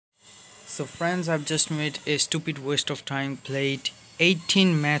So friends, I've just made a stupid waste of time, played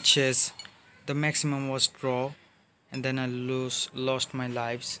 18 matches. The maximum was draw, and then I lost my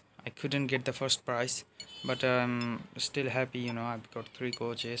lives. I couldn't get the first prize, but I'm still happy, I've got 3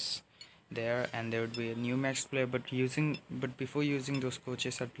 coaches there, and there would be a new max player, but before using those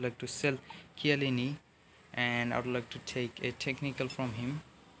coaches, I'd like to sell Chiellini, and I'd like to take a technical from him.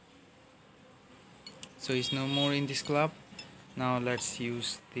 So he's no more in this club. Now let's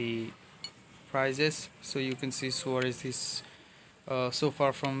use the prizes. So you can see Suarez is so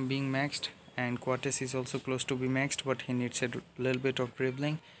far from being maxed, and Coates is also close to be maxed, but he needs a little bit of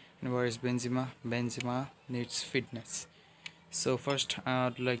dribbling. And where is Benzema? Benzema needs fitness. So first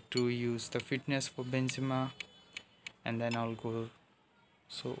I'd like to use the fitness for Benzema, and then I'll go.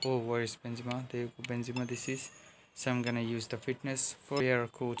 So where is Benzema? There you go, Benzema. This is. So I'm gonna use the fitness for your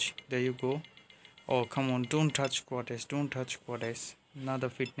coach. There you go. Oh, come on, don't touch Coates, don't touch Coates. Now the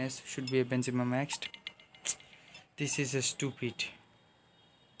fitness should be a Benzema maxed. This is a stupid.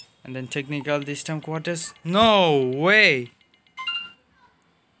 And then technical this time, Coates. No way!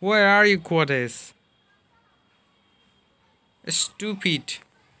 Where are you, Coates? Stupid.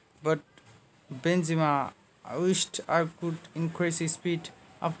 But Benzema, I wished I could increase his speed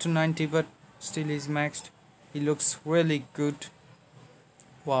up to 90, but still he's maxed. He looks really good.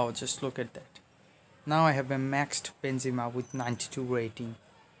 Wow, just look at that. Now I have a maxed Benzema with 92 rating.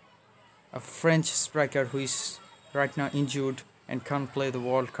 A French striker who is right now injured and can't play the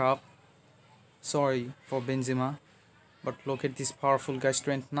World Cup. Sorry for Benzema, but look at this powerful guy,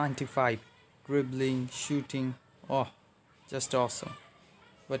 strength 95, dribbling, shooting, just awesome.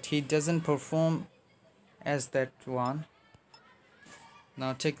 But he doesn't perform as that one.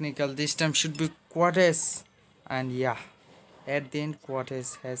 Now technical this time should be Coates, and yeah, at the end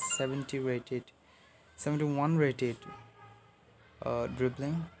Coates has 71 rated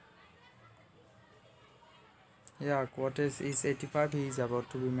dribbling. Yeah, Coates is 85. He is about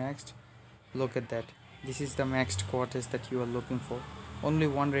to be maxed. Look at that. This is the maxed Coates that you are looking for. Only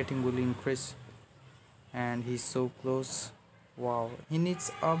 1 rating will increase, and he's so close. Wow, he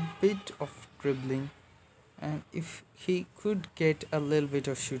needs a bit of dribbling, and if he could get a little bit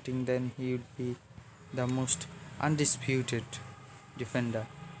of shooting, then he would be the most undisputed defender.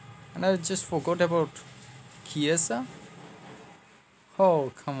 And I just forgot about Chiesa.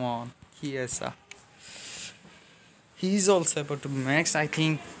 Oh, come on, Chiesa. He is also about to be maxed. I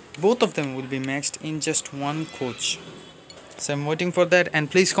think both of them will be maxed in just one coach. So I'm waiting for that,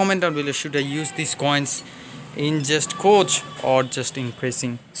 and please comment down below, should I use these coins in just coach or just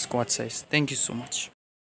increasing squad size. Thank you so much.